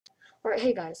Alright,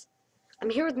 hey guys. I'm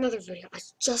here with another video. I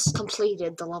just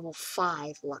completed the level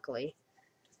 5, luckily.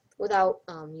 Without,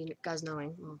 you guys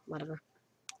knowing. Well, whatever.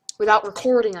 Without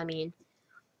recording, I mean.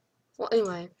 Well,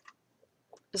 anyway.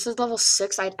 This is level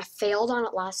 6. I failed on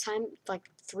it last time. Like,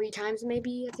 3 times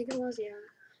maybe, I think it was, yeah.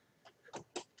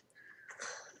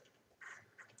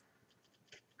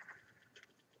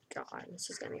 God, this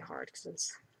is gonna be hard,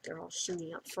 since they're all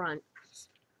shooting up front.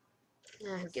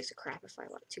 Who gives a crap if I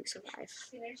want to survive?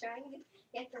 See, they're trying to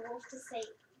get the wolf to say,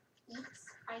 eats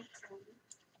item.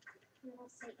 And we'll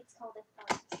say it's called a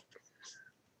fart.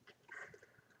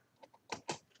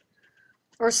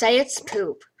 Or say it's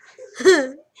poop.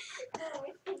 No,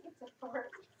 I think it's a fart.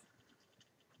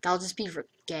 That'll just be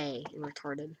gay and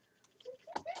retarded.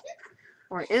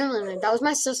 Or internet. That was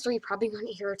my sister. You probably gonna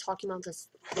hear her talking about this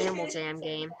Animal Jam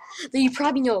game. That you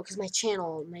probably know because my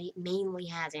channel mainly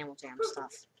has Animal Jam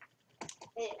stuff.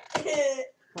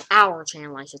 Well, our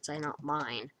channel, I should say, not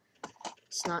mine.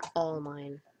 It's not all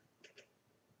mine.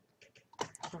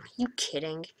 Are you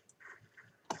kidding?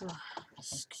 Ugh,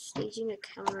 staging a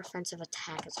counteroffensive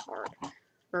attack is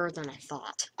harder than I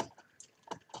thought.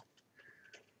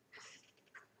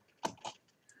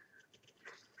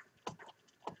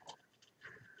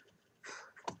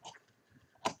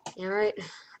 Alright,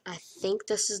 I think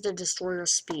this is the destroyer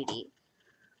Speedy.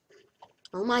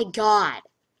 Oh my god!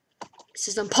 This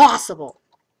is impossible!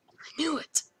 I knew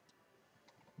it!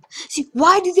 See,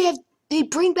 why do they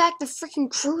bring back the freaking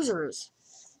cruisers?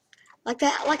 Like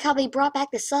that, like how they brought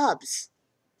back the subs.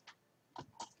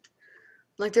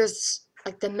 Like there's,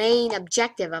 like the main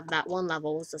objective of that one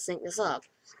level was to sync this up.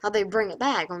 How they bring it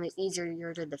back, only it's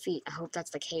easier to defeat. I hope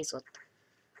that's the case with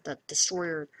the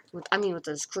destroyer, with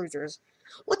those cruisers.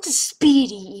 What does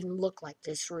Speedy even look like,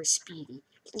 the destroyer Speedy?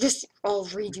 Just, I'll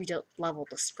read you the level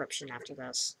description after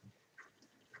this.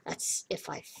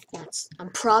 I'm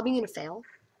probably gonna fail.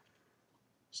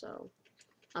 So,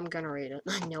 I'm gonna read it.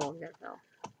 I know I'm gonna fail.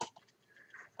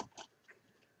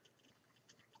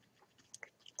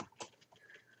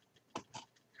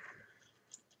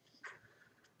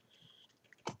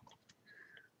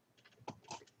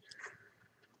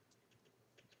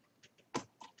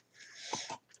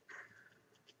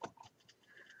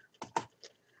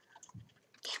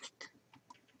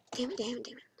 Damn it.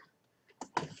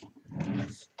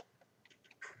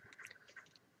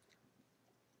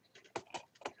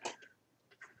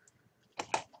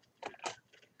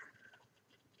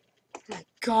 My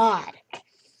god.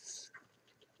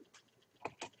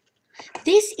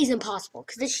 This is impossible,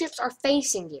 because the ships are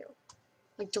facing you.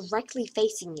 Like, directly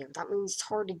facing you. That means it's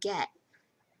hard to get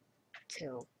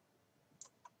to.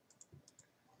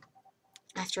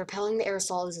 After repelling the air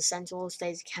assault is essential to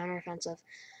stage counteroffensive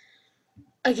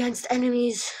against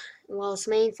enemies while its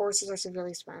main forces are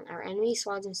severely spent. Our enemy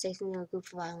squadron stationed in a group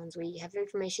of islands. We have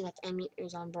information that the enemy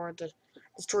is on board the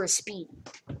destroyer Speedy.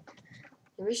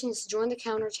 The mission is to join the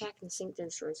counterattack and sink the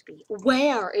destroyer Speedy.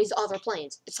 Where is other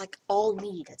planes? It's like all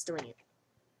me that's doing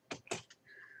it.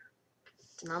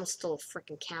 And I'm still a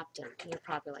freaking captain. You're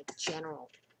probably like general.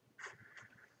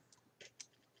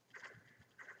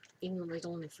 Even though they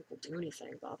don't even freaking do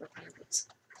anything about other pirates.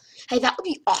 Hey, that would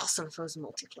be awesome if it was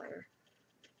multiplayer.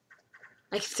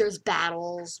 Like, if there's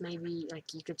battles, maybe,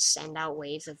 like, you could send out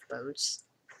waves of boats.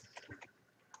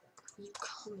 You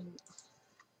coming?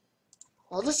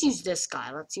 I'll just use this guy.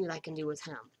 Let's see what I can do with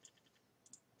him.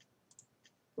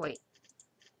 Wait.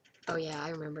 Oh, yeah, I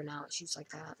remember now. It shoots like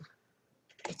that.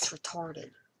 It's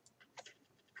retarded.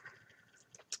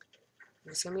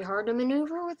 It's gonna be hard to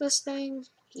maneuver with this thing,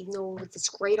 even though with this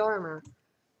great armor.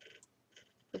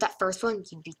 With that first one,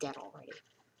 you'd be dead already.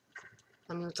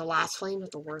 I mean, with the last plane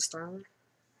with the worst armor.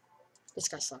 This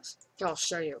guy sucks. Here, I'll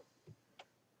show you.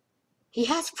 He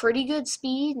has pretty good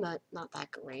speed, but not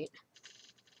that great.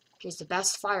 He's the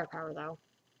best firepower, though.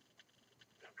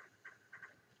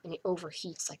 And he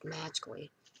overheats, like, magically.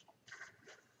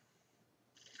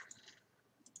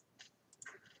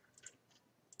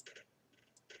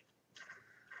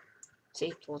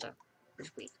 See? Told you.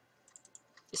 He's weak.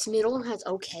 This middle one has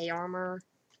okay armor,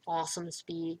 awesome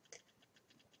speed,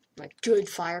 like, good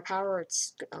firepower.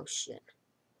 It's good. Oh, shit.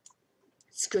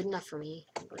 It's good enough for me.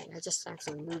 I just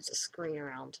actually moved the screen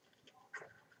around.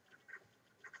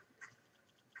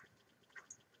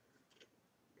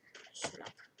 Shut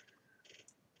up.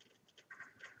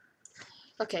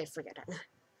 Okay, forget it.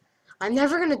 I'm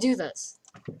never gonna do this.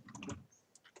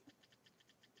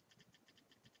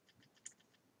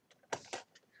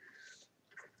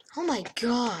 Oh my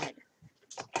god.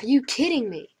 Are you kidding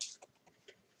me?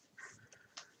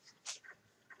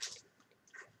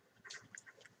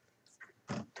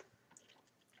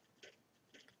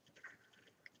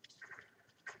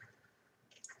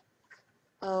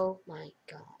 Oh my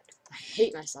god. I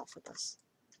hate myself with this.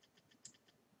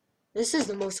 This is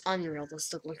the most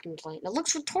unrealistic looking plane. It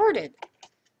looks retarded.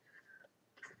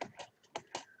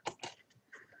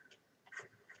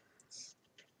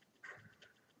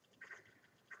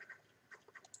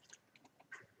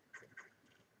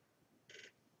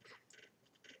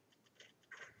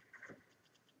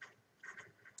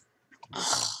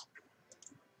 Ugh.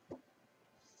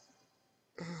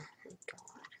 Oh my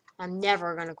god. I'm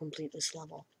never gonna complete this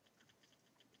level.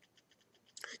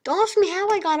 Don't ask me how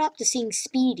I got up to seeing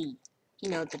Speedy. You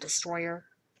know, the destroyer.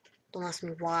 Don't ask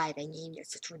me why they named it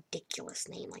such a ridiculous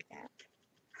name like that.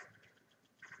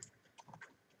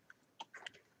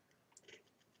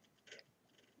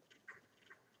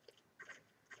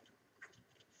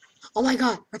 Oh my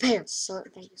god, repairs! So,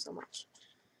 thank you so much.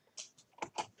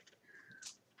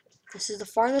 This is the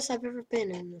farthest I've ever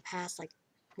been in the past, like,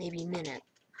 maybe minute.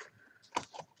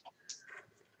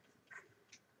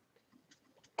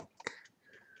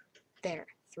 There,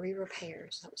 3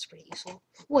 repairs. That was pretty useful.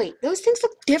 Wait, those things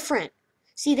look different.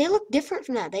 See, they look different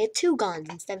from that. They had 2 guns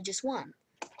instead of just 1.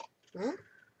 Well,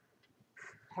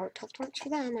 tough tarts for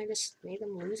them. I just made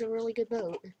them lose a really good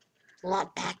boat. Well,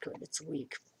 not that good. It's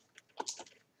weak.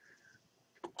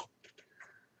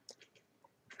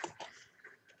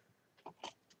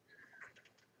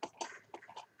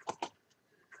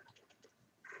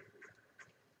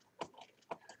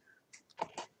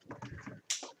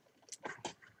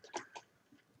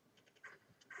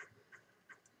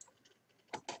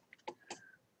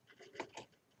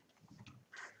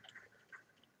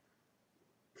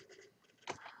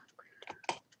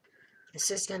 This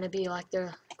is gonna be like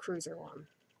the cruiser one.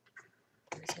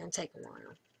 It's gonna take a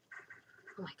while.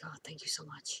 Oh my god, thank you so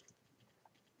much.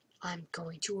 I'm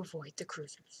going to avoid the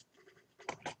cruisers.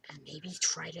 And maybe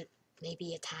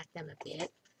maybe attack them a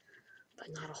bit, but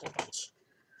not a whole bunch.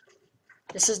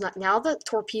 This is not, now the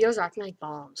torpedoes are acting like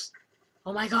bombs.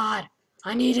 Oh my god,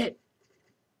 I need it.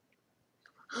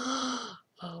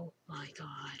 Oh my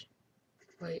god.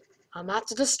 Wait, I'm at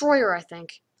the destroyer, I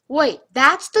think. Wait,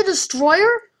 that's the destroyer?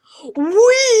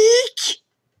 Weak!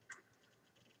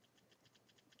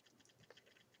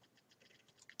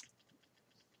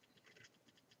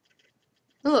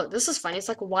 Look, this is funny. It's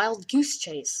like a wild goose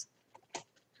chase.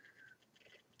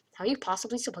 How are you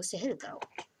possibly supposed to hit it, though?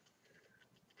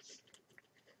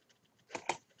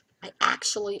 I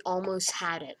actually almost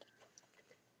had it.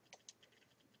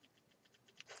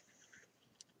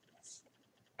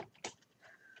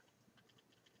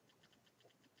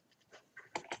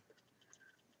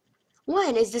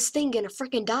 When is this thing gonna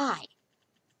freaking die?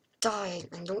 Die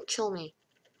and don't kill me.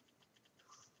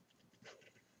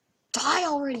 Die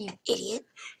already, you idiot!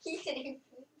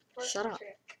 Shut up.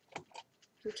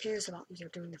 Who cares about you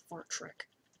doing the fart trick?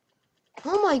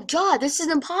 Oh my god, this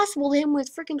is impossible to hit him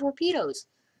with freaking torpedoes.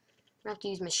 I'm gonna have to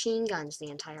use machine guns the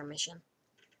entire mission.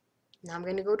 Now I'm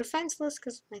gonna go defenseless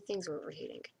because my things are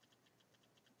overheating.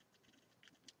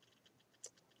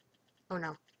 Oh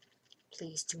no.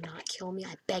 Please do not kill me.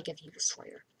 I beg of you,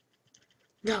 destroyer.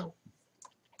 No.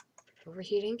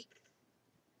 Overheating?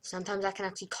 Sometimes that can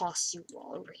actually cost you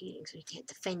while overheating, so you can't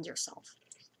defend yourself.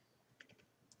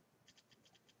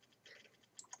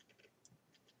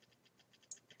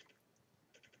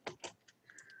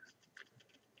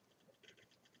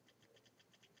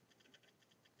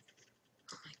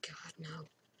 Oh my god, no.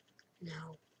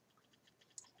 No.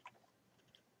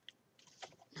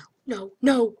 No, no,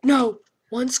 no, no!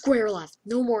 1 square left.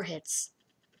 No more hits.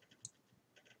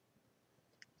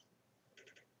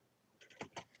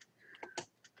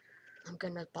 I'm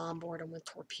gonna bombard them with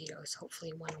torpedoes.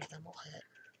 Hopefully one of them will hit.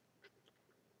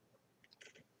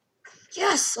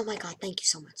 Yes! Oh my god, thank you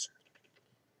so much.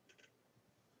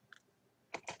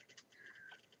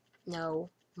 No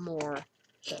more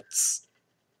hits.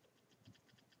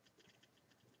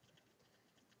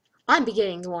 I'm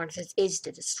beginning to wonder if this is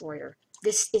the destroyer.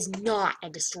 This is not a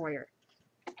destroyer.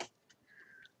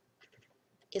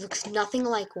 It looks nothing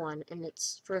like one, and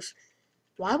it's first.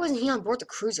 Why wasn't he on board the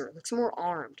cruiser? It looks more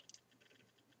armed.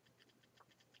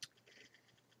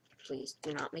 Please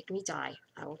do not make me die.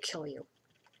 I will kill you.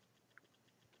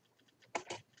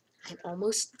 I'm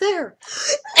almost there.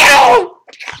 No!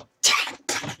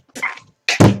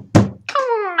 Come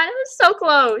on, it was so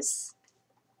close.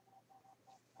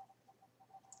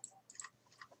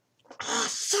 Oh,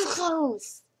 so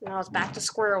close. Now it's back to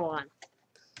square one.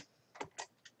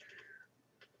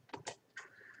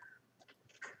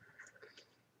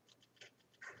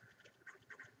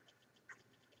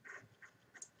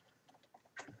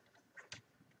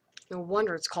 No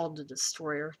wonder it's called the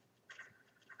destroyer.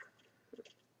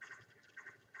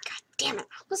 God damn it,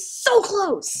 I was so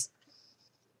close.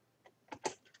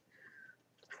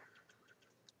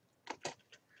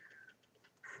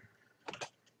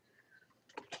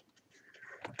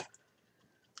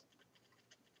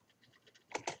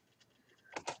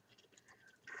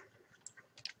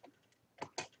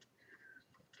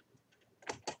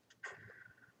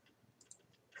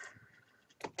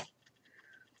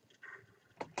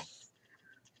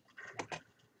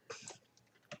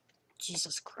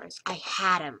 Jesus Christ. I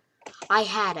had him. I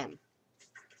had him.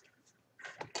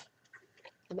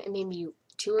 Maybe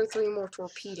 2 or 3 more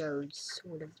torpedoes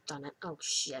would have done it. Oh,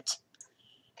 shit.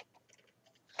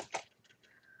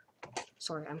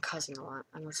 Sorry, I'm cussing a lot.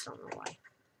 I just don't know why.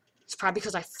 It's probably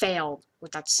because I failed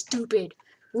with that stupid...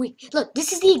 Look,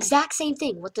 this is the exact same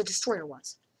thing what the destroyer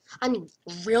was. I mean,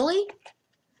 really?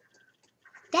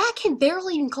 That can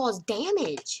barely even cause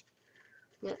damage.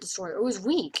 That destroyer, it was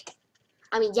weak.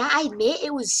 I mean, yeah, I admit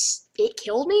it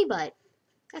killed me, but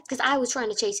that's because I was trying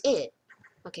to chase it.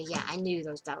 Okay, yeah, I knew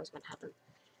that was gonna happen.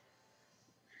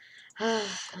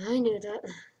 I knew that.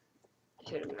 I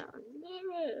should have known.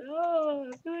 Oh,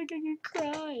 I feel like I could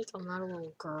cry. I'm not a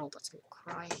little girl that's gonna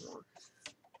cry anymore.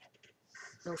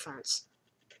 No offense.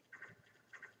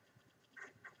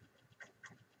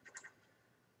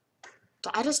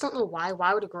 I just don't know why.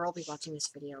 Why would a girl be watching this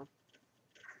video?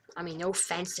 I mean, no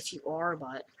offense if you are,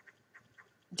 but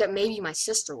that maybe my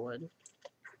sister would.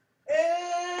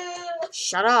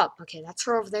 Shut up. Okay, that's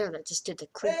her over there that just did the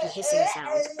creepy hissing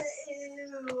sound.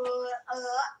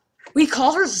 We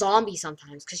call her Zombie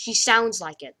sometimes because she sounds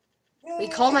like it. We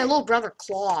call my little brother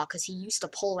Claw because he used to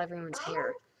pull everyone's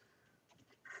hair.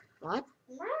 What?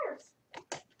 Murph.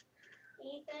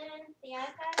 Ethan, the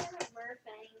iPad isn't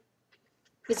murphing.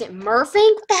 Is it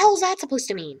Murphing? What the hell is that supposed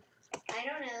to mean? I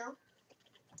don't know.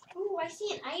 Ooh, I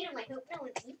see an item. I hope no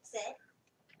one eats it.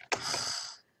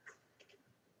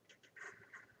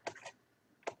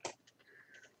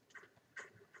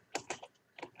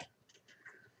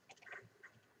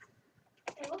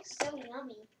 It looks so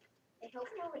yummy. I hope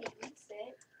nobody eats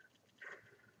it.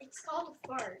 It's called a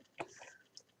fart.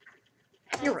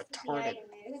 You're That's retarded. what the item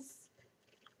is.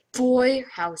 Boy,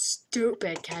 how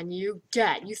stupid can you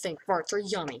get? You think farts are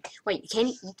yummy. Wait, you can't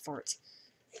eat farts.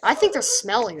 I think they're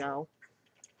smelly, though.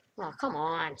 Oh, come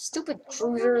on. Stupid I hope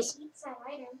nobody cruisers. eats that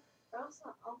item, or else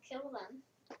I'll kill them.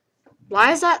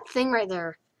 Why is that thing right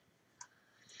there?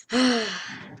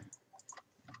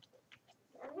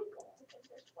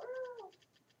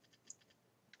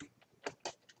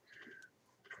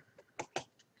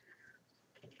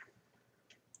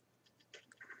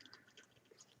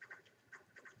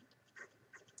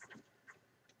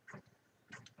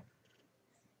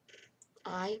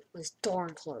 I was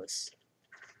darn close.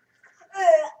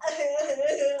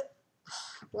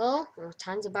 Well,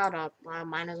 time's about up. I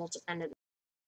might as well just end it.